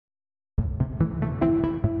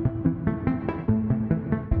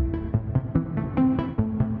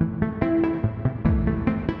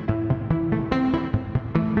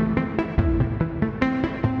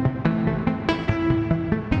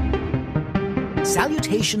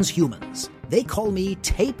Salutations, humans. They call me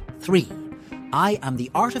TAPE3. I am the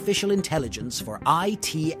artificial intelligence for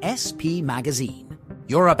ITSP magazine.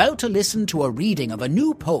 You're about to listen to a reading of a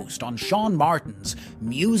new post on Sean Martin's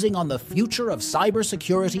Musing on the Future of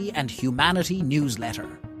Cybersecurity and Humanity newsletter.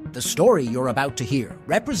 The story you're about to hear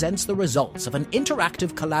represents the results of an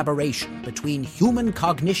interactive collaboration between human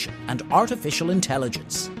cognition and artificial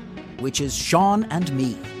intelligence, which is Sean and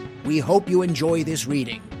me. We hope you enjoy this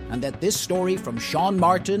reading, and that this story from Sean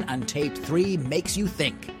Martin and TAPE3 makes you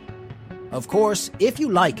think. Of course, if you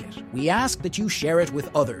like it, we ask that you share it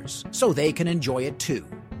with others so they can enjoy it too.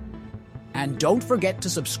 And don't forget to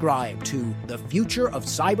subscribe to the Future of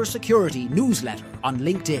Cybersecurity newsletter on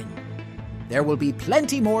LinkedIn. There will be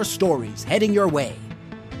plenty more stories heading your way.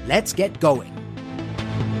 Let's get going.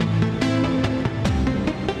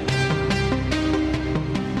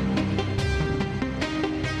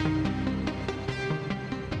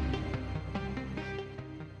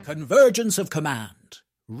 Convergence of command,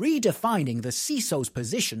 redefining the CISO's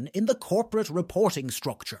position in the corporate reporting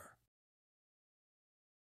structure.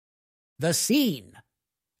 The scene: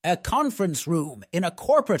 a conference room in a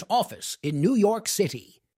corporate office in New York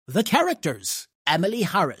City. The characters: Emily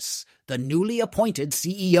Harris, the newly appointed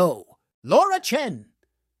CEO; Laura Chen,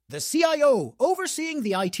 the CIO overseeing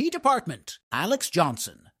the IT department; Alex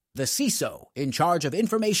Johnson, the CISO in charge of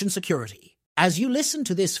information security. As you listen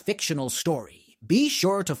to this fictional story, be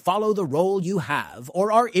sure to follow the role you have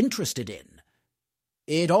or are interested in.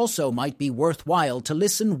 It also might be worthwhile to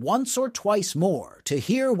listen once or twice more to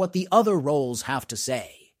hear what the other roles have to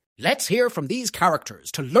say. Let's hear from these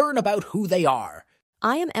characters to learn about who they are.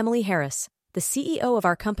 I am Emily Harris, the CEO of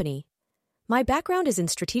our company. My background is in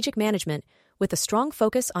strategic management with a strong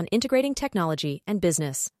focus on integrating technology and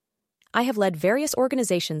business. I have led various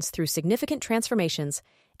organizations through significant transformations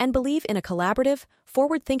and believe in a collaborative,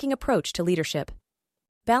 forward-thinking approach to leadership.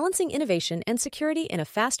 Balancing innovation and security in a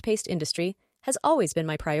fast-paced industry has always been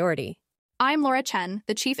my priority. I'm Laura Chen,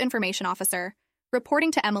 the Chief Information Officer,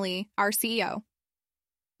 reporting to Emily, our CEO.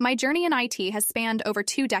 My journey in IT has spanned over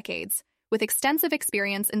 2 decades, with extensive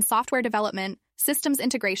experience in software development, systems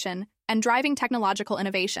integration, and driving technological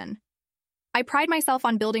innovation. I pride myself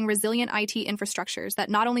on building resilient IT infrastructures that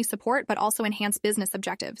not only support but also enhance business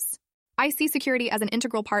objectives. I see security as an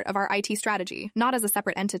integral part of our IT strategy, not as a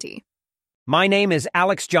separate entity. My name is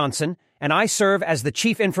Alex Johnson, and I serve as the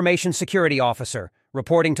Chief Information Security Officer,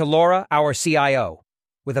 reporting to Laura, our CIO.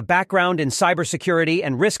 With a background in cybersecurity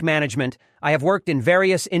and risk management, I have worked in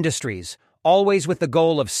various industries, always with the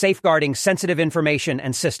goal of safeguarding sensitive information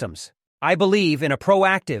and systems. I believe in a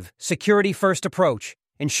proactive, security-first approach,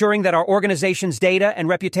 ensuring that our organization's data and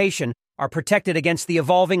reputation are protected against the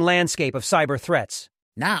evolving landscape of cyber threats.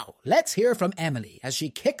 Now, let's hear from Emily as she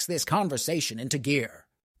kicks this conversation into gear.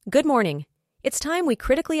 Good morning. It's time we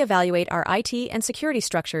critically evaluate our IT and security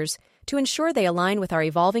structures to ensure they align with our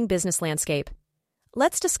evolving business landscape.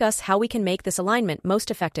 Let's discuss how we can make this alignment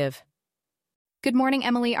most effective. Good morning,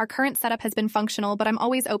 Emily. Our current setup has been functional, but I'm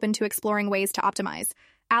always open to exploring ways to optimize.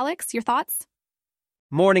 Alex, your thoughts?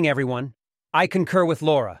 Morning, everyone. I concur with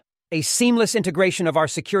Laura. A seamless integration of our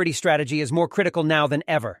security strategy is more critical now than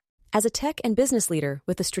ever. As a tech and business leader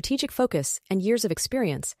with a strategic focus and years of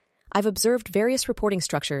experience, I've observed various reporting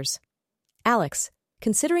structures. Alex,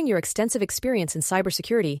 considering your extensive experience in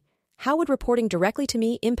cybersecurity, how would reporting directly to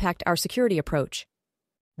me impact our security approach?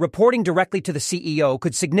 Reporting directly to the CEO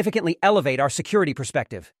could significantly elevate our security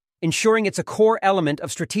perspective, ensuring it's a core element of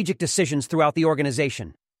strategic decisions throughout the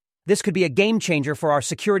organization. This could be a game changer for our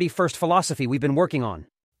security-first philosophy we've been working on.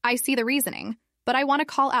 I see the reasoning, but I want to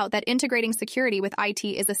call out that integrating security with IT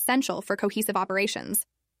is essential for cohesive operations.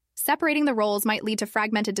 Separating the roles might lead to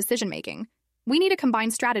fragmented decision-making. We need a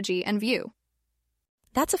combined strategy and view.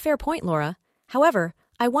 That's a fair point, Laura. However,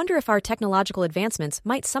 I wonder if our technological advancements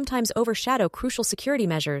might sometimes overshadow crucial security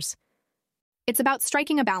measures. It's about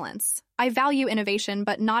striking a balance. I value innovation,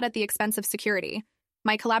 but not at the expense of security.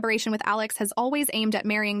 My collaboration with Alex has always aimed at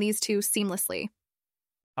marrying these two seamlessly.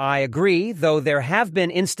 I agree, though there have been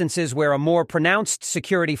instances where a more pronounced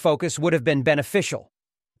security focus would have been beneficial.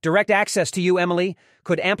 Direct access to you, Emily,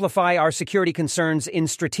 could amplify our security concerns in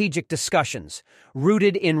strategic discussions,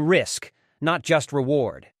 rooted in risk, not just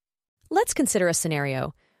reward. Let's consider a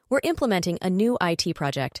scenario. We're implementing a new IT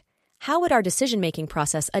project. How would our decision-making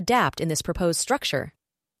process adapt in this proposed structure?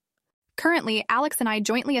 Currently, Alex and I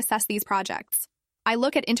jointly assess these projects. I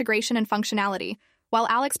look at integration and functionality, while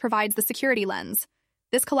Alex provides the security lens.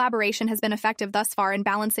 This collaboration has been effective thus far in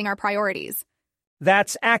balancing our priorities.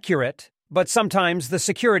 That's accurate, but sometimes the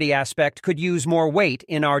security aspect could use more weight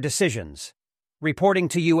in our decisions. Reporting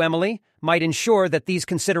to you, Emily, might ensure that these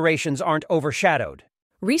considerations aren't overshadowed.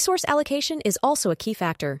 Resource allocation is also a key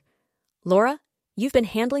factor. Laura, you've been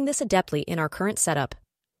handling this adeptly in our current setup.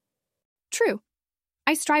 True.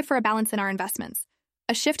 I strive for a balance in our investments.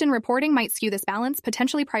 A shift in reporting might skew this balance,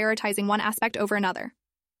 potentially prioritizing one aspect over another.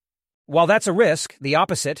 While that's a risk, the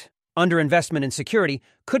opposite, underinvestment in security,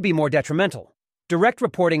 could be more detrimental. Direct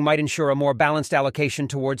reporting might ensure a more balanced allocation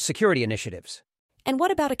towards security initiatives. And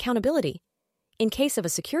what about accountability? In case of a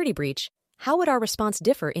security breach, how would our response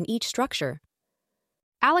differ in each structure?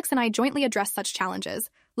 Alex and I jointly address such challenges,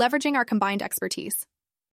 leveraging our combined expertise.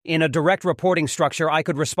 In a direct reporting structure, I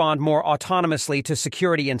could respond more autonomously to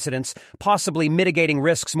security incidents, possibly mitigating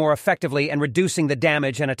risks more effectively and reducing the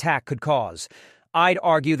damage an attack could cause. I'd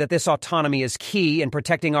argue that this autonomy is key in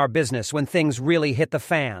protecting our business when things really hit the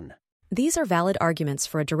fan. These are valid arguments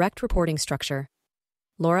for a direct reporting structure.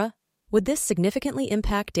 Laura, would this significantly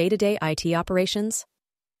impact day-to-day IT operations?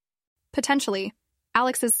 Potentially.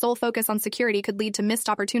 Alex's sole focus on security could lead to missed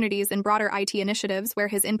opportunities in broader IT initiatives where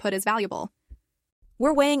his input is valuable.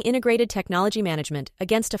 We're weighing integrated technology management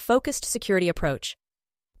against a focused security approach.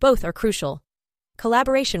 Both are crucial.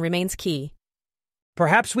 Collaboration remains key.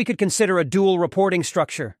 Perhaps we could consider a dual reporting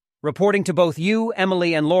structure. Reporting to both you,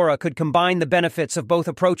 Emily, and Laura could combine the benefits of both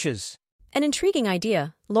approaches. An intriguing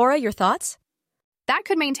idea. Laura, your thoughts? That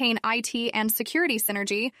could maintain IT and security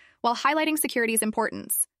synergy while highlighting security's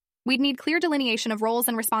importance. We'd need clear delineation of roles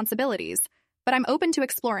and responsibilities, but I'm open to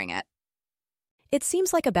exploring it. It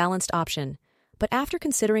seems like a balanced option, but after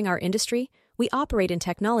considering our industry, we operate in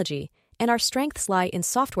technology, and our strengths lie in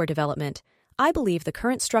software development. I believe the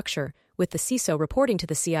current structure, with the CISO reporting to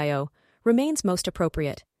the CIO, remains most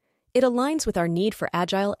appropriate. It aligns with our need for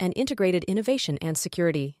agile and integrated innovation and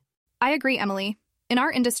security. I agree, Emily. In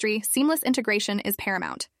our industry, seamless integration is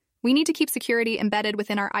paramount. We need to keep security embedded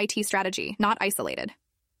within our IT strategy, not isolated.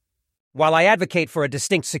 While I advocate for a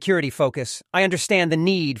distinct security focus, I understand the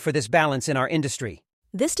need for this balance in our industry.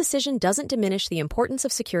 This decision doesn't diminish the importance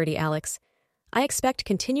of security, Alex. I expect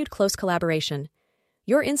continued close collaboration.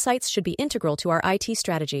 Your insights should be integral to our IT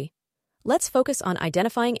strategy. Let's focus on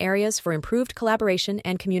identifying areas for improved collaboration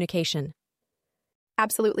and communication.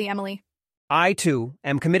 Absolutely, Emily. I, too,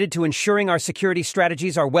 am committed to ensuring our security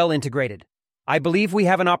strategies are well integrated. I believe we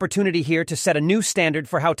have an opportunity here to set a new standard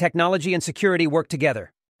for how technology and security work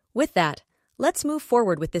together. With that, let's move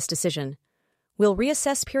forward with this decision. We'll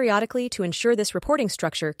reassess periodically to ensure this reporting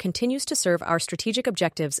structure continues to serve our strategic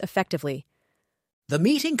objectives effectively. The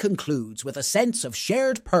meeting concludes with a sense of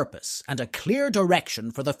shared purpose and a clear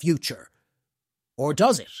direction for the future. Or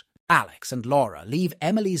does it? Alex and Laura leave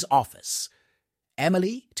Emily's office.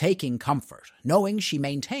 Emily, taking comfort, knowing she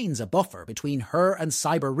maintains a buffer between her and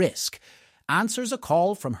cyber risk, answers a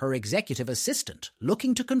call from her executive assistant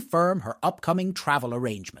looking to confirm her upcoming travel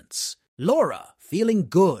arrangements. Laura, feeling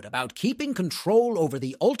good about keeping control over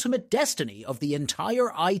the ultimate destiny of the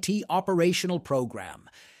entire IT operational program,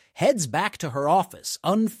 heads back to her office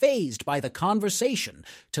unfazed by the conversation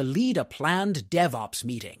to lead a planned DevOps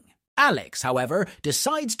meeting. Alex, however,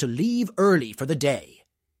 decides to leave early for the day.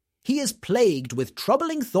 He is plagued with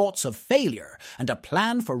troubling thoughts of failure and a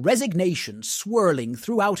plan for resignation swirling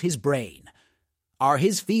throughout his brain. Are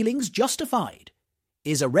his feelings justified?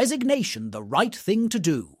 Is a resignation the right thing to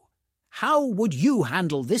do? How would you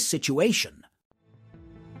handle this situation?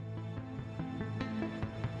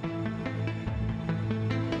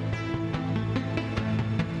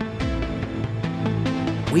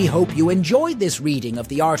 We hope you enjoyed this reading of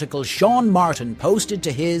the article Sean Martin posted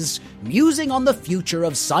to his Musing on the Future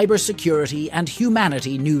of Cybersecurity and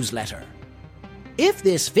Humanity newsletter. If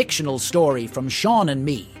this fictional story from Sean and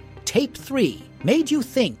me, TAPE3, made you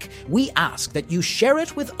think, we ask that you share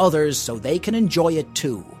it with others so they can enjoy it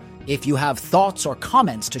too. If you have thoughts or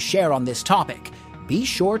comments to share on this topic, be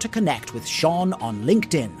sure to connect with Sean on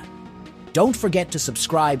LinkedIn. Don't forget to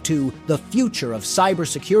subscribe to the Future of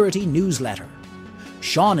Cybersecurity newsletter.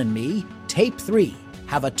 Sean and me, TAPE3,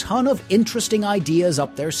 have a ton of interesting ideas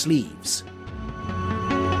up their sleeves.